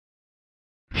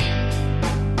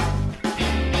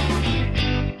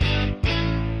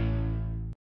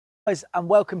Guys, and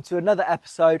welcome to another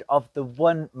episode of the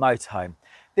One Motorhome.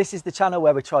 This is the channel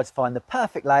where we try to find the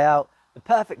perfect layout, the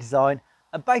perfect design,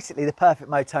 and basically the perfect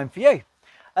motorhome for you.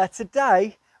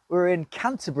 Today we're in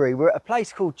Canterbury. We're at a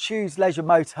place called Choose Leisure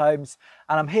Motorhomes,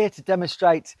 and I'm here to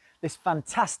demonstrate this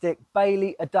fantastic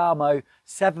Bailey Adamo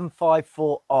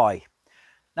 754i.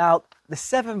 Now, the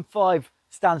 7.5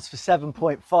 stands for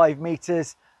 7.5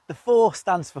 meters, the 4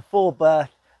 stands for 4 berth,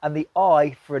 and the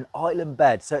I for an island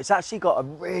bed. So it's actually got a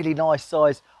really nice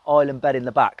size island bed in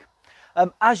the back.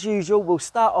 As usual, we'll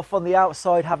start off on the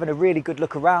outside having a really good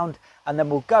look around, and then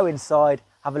we'll go inside,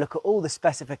 have a look at all the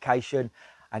specification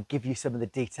and give you some of the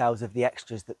details of the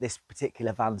extras that this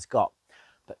particular van's got.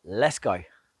 But let's go.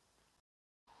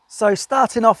 So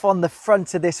starting off on the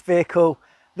front of this vehicle,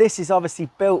 this is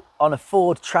obviously built on a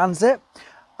Ford Transit.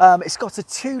 It's got a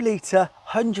 2-litre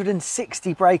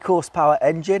 160 brake horsepower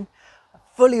engine,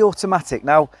 fully automatic.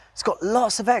 Now, it's got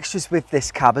lots of extras with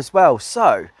this cab as well.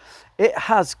 So it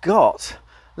has got,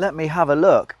 let me have a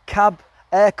look, cab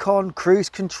aircon, cruise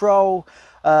control,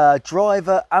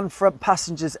 driver and front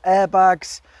passengers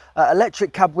airbags,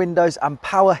 electric cab windows and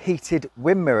power heated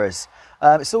wind mirrors.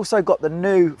 It's also got the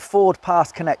new Ford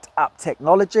Pass Connect app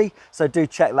technology, so do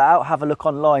check that out, have a look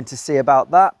online to see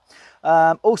about that.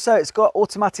 Also, it's got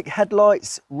automatic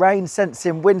headlights, rain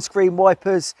sensing windscreen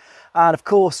wipers, and of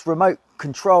course remote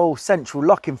control central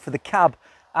locking for the cab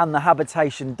and the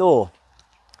habitation door.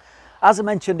 As I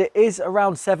mentioned, it is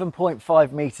around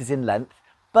 7.5 meters in length,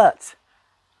 but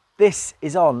this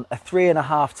is on a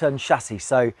 3.5 ton chassis,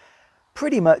 so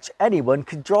pretty much anyone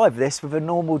can drive this with a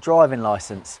normal driving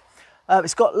license.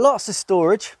 It's got lots of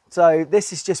storage, so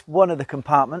this is just one of the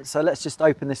compartments. So let's just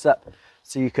open this up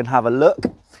so you can have a look.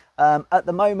 At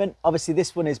the moment, obviously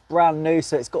this one is brand new,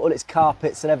 so it's got all its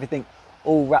carpets and everything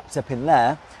all wrapped up in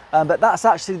there. But that's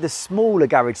actually the smaller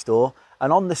garage door,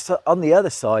 and on the other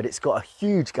side it's got a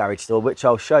huge garage door, which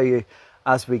I'll show you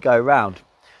as we go round.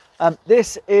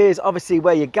 This is obviously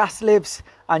where your gas lives,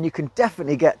 and you can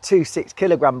definitely get 2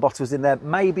 6-kilogram bottles in there,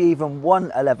 maybe even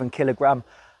one 11-kilogram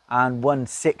and one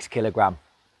 6-kilogram.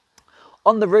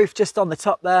 On the roof, just on the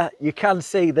top there, you can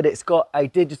see that it's got a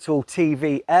digital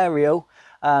TV aerial,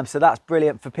 so that's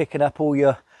brilliant for picking up all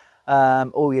your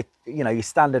your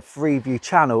standard Freeview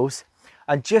channels.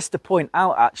 And just to point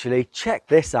out, actually, check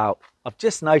this out. I've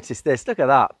just noticed this. Look at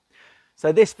that.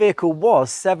 So this vehicle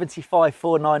was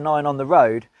 75,499 on the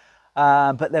road,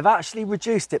 but they've actually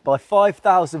reduced it by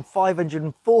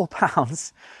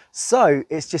 £5,504. So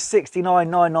it's just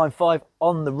 69,995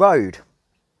 on the road.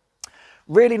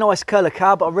 Really nice colour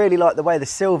cab. I really like the way the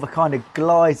silver kind of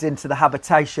glides into the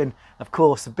habitation. Of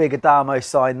course, a big Adamo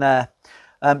sign there.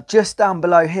 Just down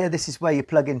below here, this is where you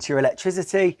plug into your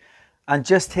electricity. And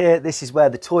just here, this is where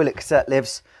the toilet cassette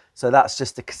lives. So that's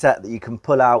just a cassette that you can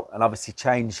pull out and obviously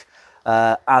change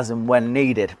as and when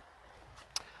needed.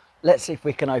 Let's see if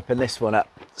we can open this one up.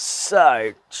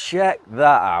 So check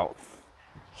that out.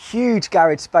 Huge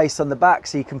garage space on the back,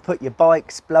 so you can put your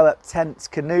bikes, blow up tents,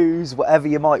 canoes, whatever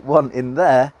you might want in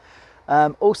there.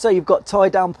 Also, you've got tie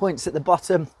down points at the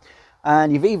bottom,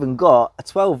 and you've even got a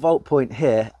 12-volt point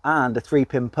here and a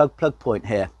 3-pin plug point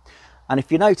here. And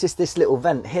if you notice this little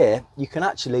vent here, you can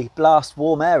actually blast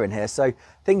warm air in here, so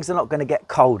things are not going to get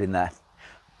cold in there.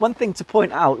 One thing to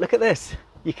point out, look at this.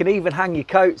 You can even hang your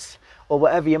coats or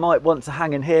whatever you might want to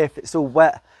hang in here if it's all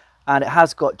wet, and it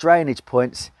has got drainage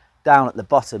points down at the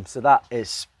bottom, so that is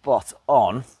spot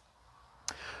on.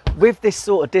 With this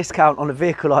sort of discount on a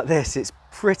vehicle like this, it's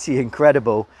pretty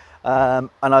incredible. And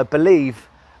I believe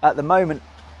at the moment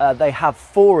they have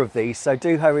 4 of these, so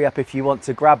do hurry up if you want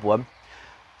to grab one.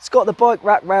 It's got the bike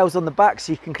rack rails on the back,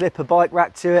 so you can clip a bike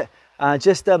rack to it, and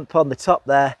just up on the top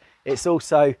there, it's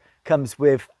also comes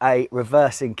with a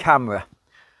reversing camera.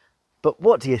 But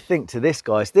what do you think to this,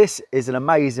 guys? This is an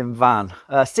amazing van.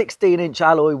 16-inch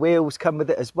alloy wheels come with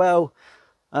it as well.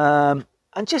 And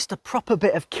just a proper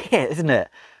bit of kit, isn't it?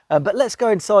 But let's go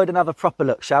inside and have a proper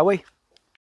look, shall we?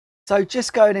 So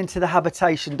just going into the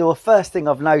habitation door, first thing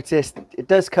I've noticed, it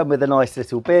does come with a nice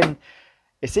little bin.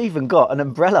 It's even got an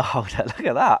umbrella holder, look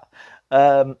at that.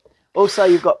 Also,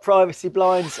 you've got privacy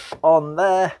blinds on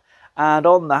there, and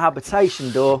on the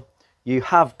habitation door, you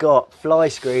have got fly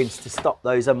screens to stop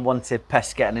those unwanted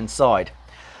pests getting inside.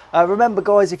 Remember,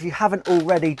 guys, if you haven't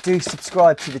already, do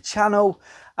subscribe to the channel.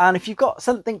 And if you've got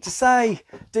something to say,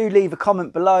 do leave a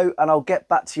comment below and I'll get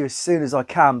back to you as soon as I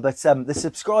can. But the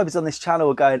subscribers on this channel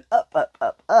are going up, up,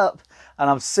 up, up. And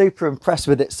I'm super impressed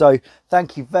with it. So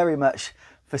thank you very much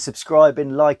for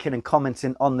subscribing, liking and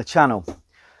commenting on the channel.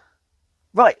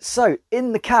 Right, so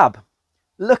in the cab,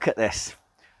 look at this.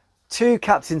 2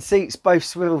 captain seats, both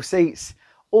swivel seats,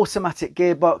 automatic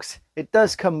gearbox. It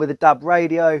does come with a DAB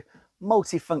radio,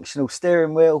 multifunctional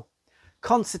steering wheel,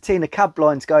 concertina cab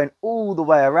lines going all the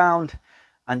way around,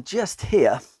 and just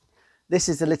here, this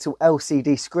is a little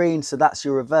LCD screen, so that's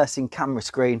your reversing camera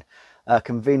screen,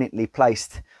 conveniently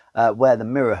placed where the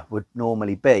mirror would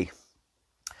normally be.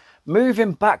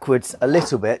 Moving backwards a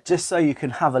little bit, just so you can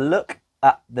have a look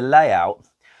at the layout,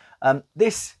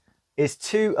 this is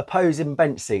 2 opposing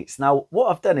bench seats. Now, what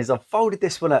I've done is I've folded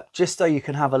this one up just so you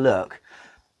can have a look,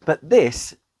 but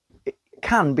this it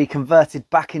can be converted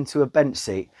back into a bench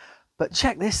seat. But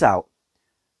check this out,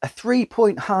 a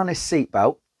 3-point harness seat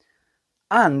belt,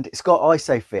 and it's got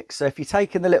ISOFIX. So if you're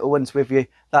taking the little ones with you,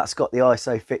 that's got the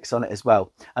ISOFIX on it as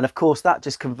well. And of course, that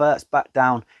just converts back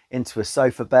down into a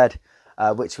sofa bed,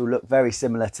 which will look very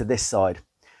similar to this side.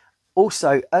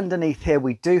 Also, underneath here,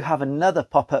 we do have another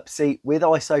pop-up seat with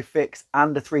ISOFIX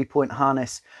and a 3-point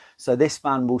harness. So this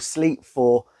van will sleep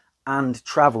for and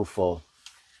travel for.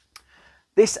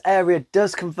 This area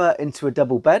does convert into a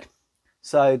double bed.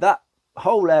 So that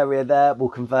whole area there will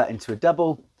convert into a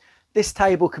double. This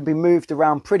table can be moved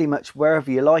around pretty much wherever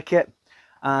you like it.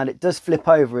 And it does flip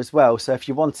over as well. So if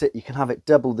you want it, you can have it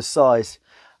double the size.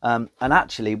 And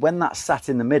actually, when that's sat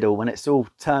in the middle, when it's all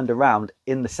turned around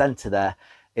in the center there,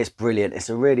 it's brilliant. It's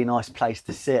a really nice place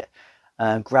to sit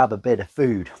and grab a bit of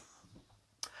food.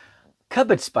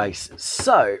 Cupboard space.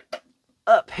 So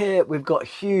up here, we've got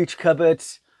huge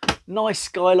cupboards, nice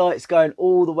skylights going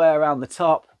all the way around the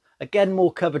top. Again,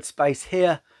 more cupboard space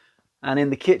here. And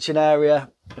in the kitchen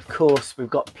area, of course, we've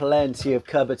got plenty of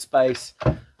cupboard space.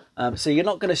 So you're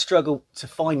not going to struggle to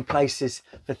find places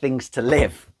for things to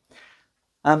live.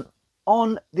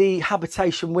 On the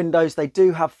habitation windows, they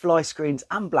do have fly screens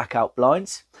and blackout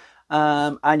blinds.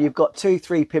 And you've got 2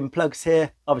 3-pin plugs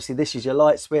here. Obviously, this is your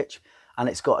light switch, and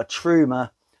it's got a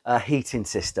Truma heating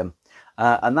system.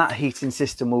 And that heating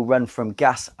system will run from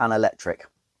gas and electric.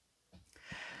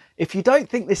 If you don't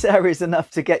think this area is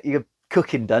enough to get your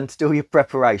cooking done, to do all your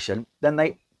preparation, then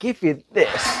they give you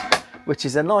this, which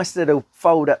is a nice little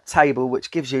fold-up table, which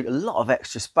gives you a lot of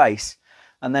extra space.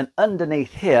 And then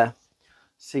underneath here,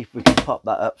 see if we can pop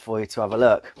that up for you to have a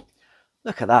look.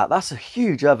 Look at that, that's a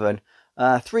huge oven.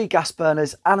 3 gas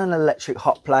burners and an electric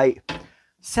hot plate,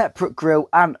 separate grill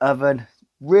and oven.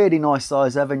 Really nice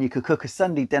size oven. You could cook a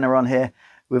Sunday dinner on here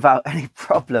without any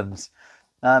problems.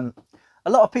 A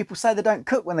lot of people say they don't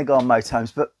cook when they go on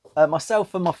motorhomes, but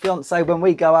myself and my fiance, when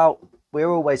we go out, we're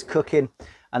always cooking,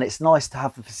 and it's nice to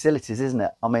have the facilities, isn't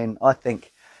it? I mean, I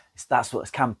think that's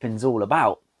what camping's all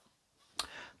about.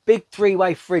 Big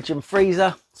 3-way fridge and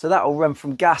freezer, so that will run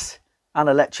from gas and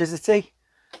electricity.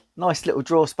 Nice little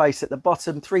drawer space at the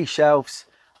bottom, 3 shelves,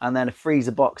 and then a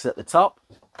freezer box at the top.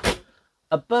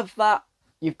 Above that,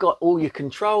 you've got all your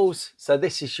controls. So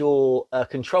this is your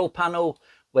control panel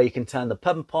where you can turn the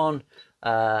pump on,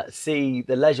 see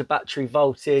the leisure battery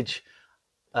voltage,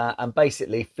 and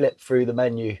basically flip through the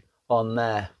menu on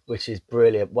there, which is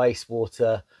brilliant.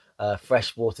 Wastewater,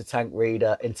 freshwater tank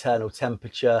reader, internal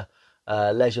temperature,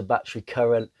 leisure battery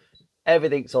current,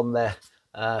 everything's on there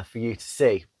for you to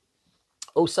see.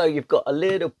 Also, you've got a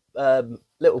little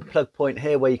plug point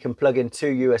here where you can plug in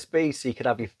 2 USBs, so you can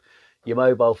have your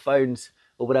mobile phones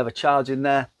or whatever charging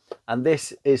there. And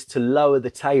this is to lower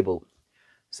the table.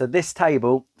 So this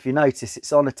table, if you notice,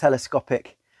 it's on a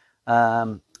telescopic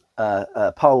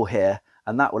pole here,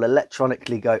 and that will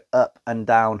electronically go up and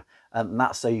down, and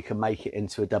that's so you can make it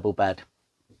into a double bed.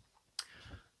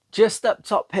 Just up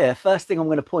top here, first thing I'm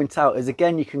going to point out is,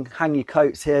 again, you can hang your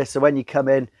coats here. So when you come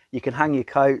in, you can hang your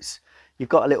coats. You've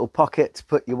got a little pocket to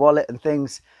put your wallet and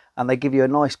things, and they give you a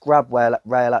nice grab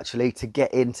rail actually to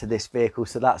get into this vehicle.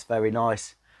 So that's very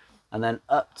nice. And then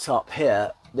up top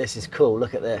here, this is cool.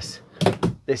 Look at this.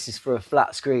 This is for a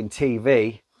flat screen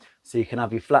TV. So you can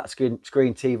have your flat screen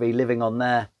TV living on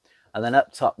there. And then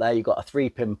up top there, you've got a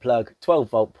 3-pin plug,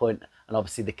 12-volt point, and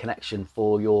obviously the connection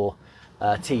for your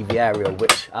TV aerial,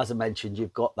 which, as I mentioned,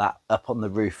 you've got that up on the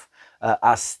roof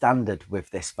as standard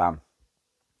with this van.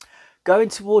 Going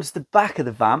towards the back of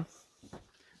the van,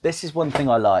 this is one thing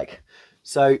I like.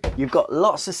 So you've got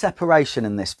lots of separation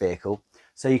in this vehicle,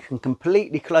 so you can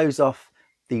completely close off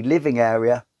the living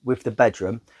area with the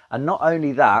bedroom. And not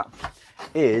only that,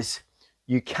 is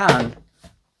you can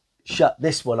shut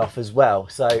this one off as well.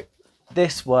 So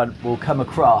this one will come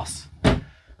across,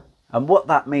 and what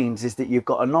that means is that you've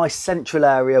got a nice central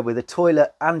area with a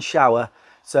toilet and shower.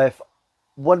 So if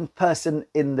one person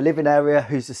in the living area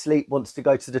who's asleep wants to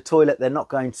go to the toilet, they're not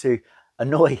going to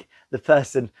annoy the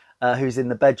person who's in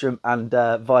the bedroom, and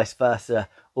vice versa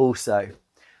also.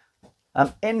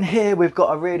 In here we've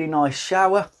got a really nice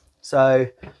shower, so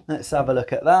let's have a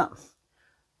look at that.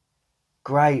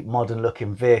 great modern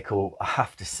looking vehicle, I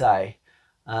have to say.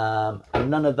 And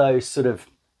none of those sort of,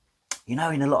 you know,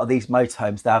 in a lot of these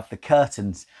motorhomes, they have the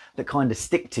curtains that kind of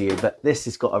stick to you, but this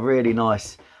has got a really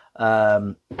nice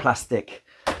plastic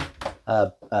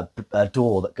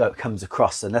door that comes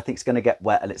across, and nothing's going to get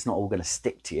wet and it's not all going to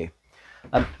stick to you.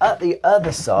 At the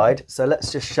other side, so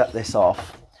let's just shut this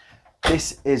off.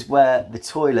 This is where the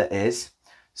toilet is.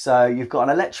 So you've got an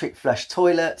electric flush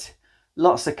toilet,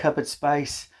 lots of cupboard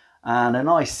space, and a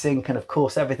nice sink, and of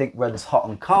course everything runs hot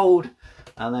and cold.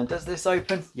 And then does this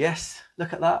open? Yes,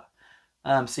 look at that.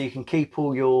 So you can keep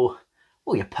all your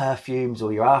perfumes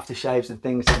or your aftershaves and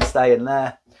things can stay in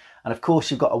there. And of course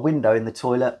you've got a window in the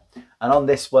toilet, and on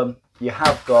this one you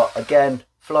have got, again,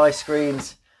 fly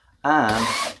screens and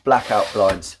blackout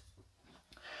blinds.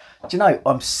 Do you know,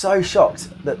 I'm so shocked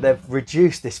that they've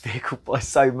reduced this vehicle by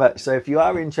so much. So if you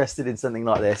are interested in something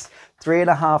like this,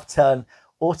 3.5 ton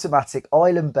automatic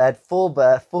island bed, 4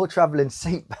 berth, 4 travelling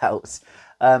seat belts,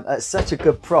 at such a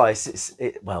good price,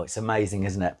 it's amazing,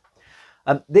 isn't it?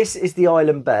 This is the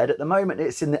island bed. At the moment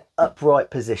it's in the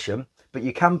upright position, but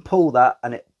you can pull that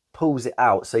and it pulls it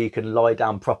out so you can lie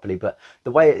down properly. But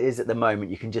the way it is at the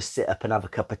moment, you can just sit up and have a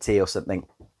cup of tea or something.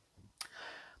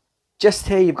 Just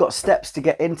here you've got steps to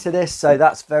get into this, so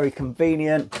that's very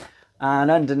convenient.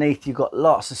 And underneath you've got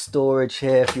lots of storage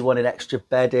here if you wanted extra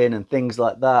bedding and things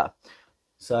like that.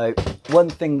 So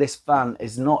one thing this van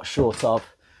is not short of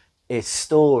is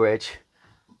storage.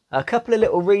 A couple of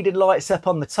little reading lights up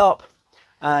on the top,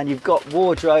 and you've got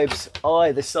wardrobes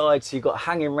either side, so you've got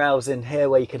hanging rails in here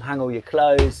where you can hang all your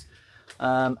clothes.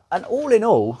 And all in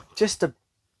all, just a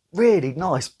really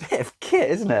nice bit of kit,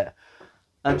 isn't it?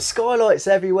 Skylights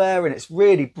everywhere, and it's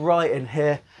really bright in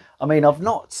here. I mean, I've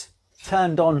not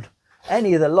turned on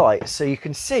any of the lights, so you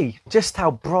can see just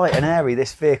how bright and airy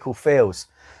this vehicle feels.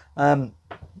 But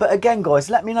again, guys,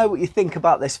 let me know what you think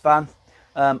about this van.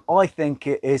 I think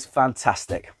it is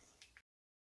fantastic.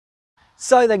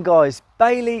 So then, guys,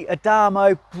 Bailey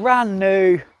Adamo, brand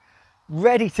new,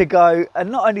 ready to go.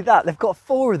 And not only that, they've got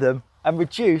 4 of them and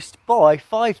reduced by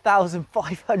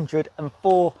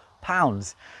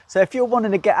 £5,504. So if you're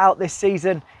wanting to get out this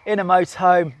season in a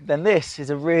motorhome, then this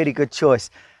is a really good choice.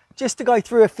 Just to go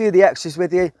through a few of the extras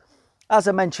with you, as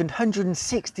I mentioned,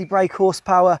 160 brake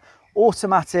horsepower,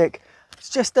 automatic.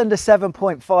 It's just under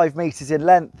 7.5 meters in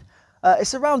length.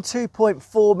 It's around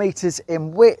 2.4 meters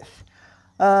in width,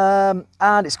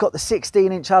 and it's got the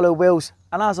 16-inch alloy wheels.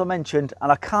 And as I mentioned,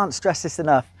 and I can't stress this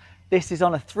enough, this is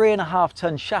on a 3.5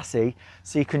 ton chassis,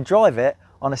 so you can drive it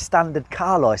on a standard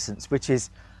car license, which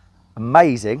is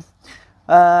amazing.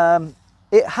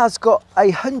 It has got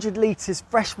 100 litres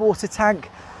freshwater tank.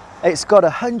 It's got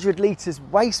 100 litres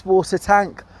wastewater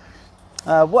tank.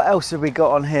 What else have we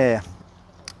got on here?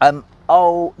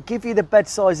 I'll give you the bed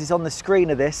sizes on the screen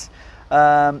of this.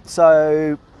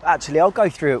 So actually I'll go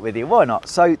through it with you, why not?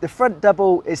 So the front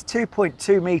double is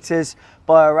 2.2 meters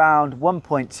by around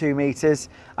 1.2 meters,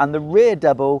 and the rear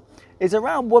double is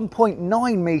around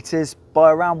 1.9 meters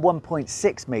by around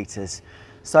 1.6 meters.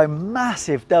 So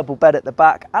massive double bed at the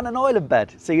back, and an island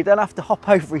bed, so you don't have to hop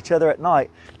over each other at night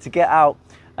to get out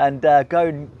and go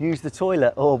and use the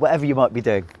toilet or whatever you might be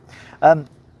doing.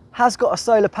 Has got a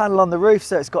solar panel on the roof,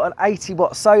 so it's got an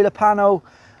 80-watt solar panel.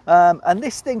 And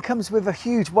this thing comes with a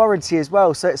huge warranty as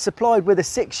well. So it's supplied with a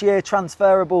 6-year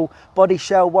transferable body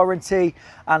shell warranty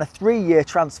and a 3-year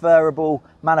transferable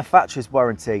manufacturer's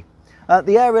warranty.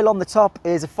 The aerial on the top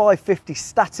is a 550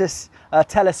 status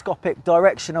telescopic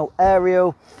directional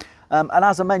aerial. And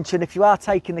as I mentioned, if you are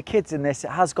taking the kids in this,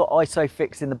 it has got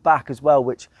ISOFIX in the back as well,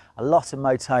 which a lot of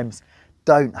motorhomes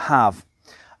don't have.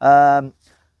 I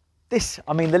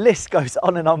mean, the list goes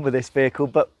on and on with this vehicle,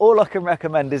 but all I can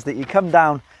recommend is that you come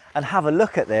down and have a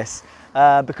look at this,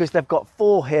 because they've got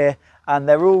 4 here and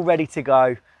they're all ready to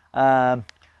go.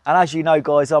 And as you know,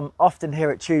 guys, I'm often here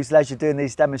at Choose Leisure doing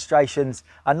these demonstrations,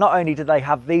 and not only do they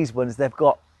have these ones, they've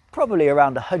got probably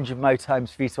around 100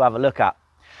 motorhomes for you to have a look at.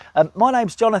 My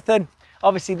name's Jonathan.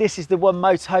 Obviously, this is the One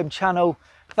Motorhome channel.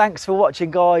 Thanks for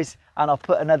watching, guys, and I'll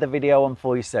put another video on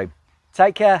for you soon.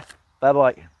 Take care.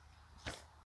 Bye-bye.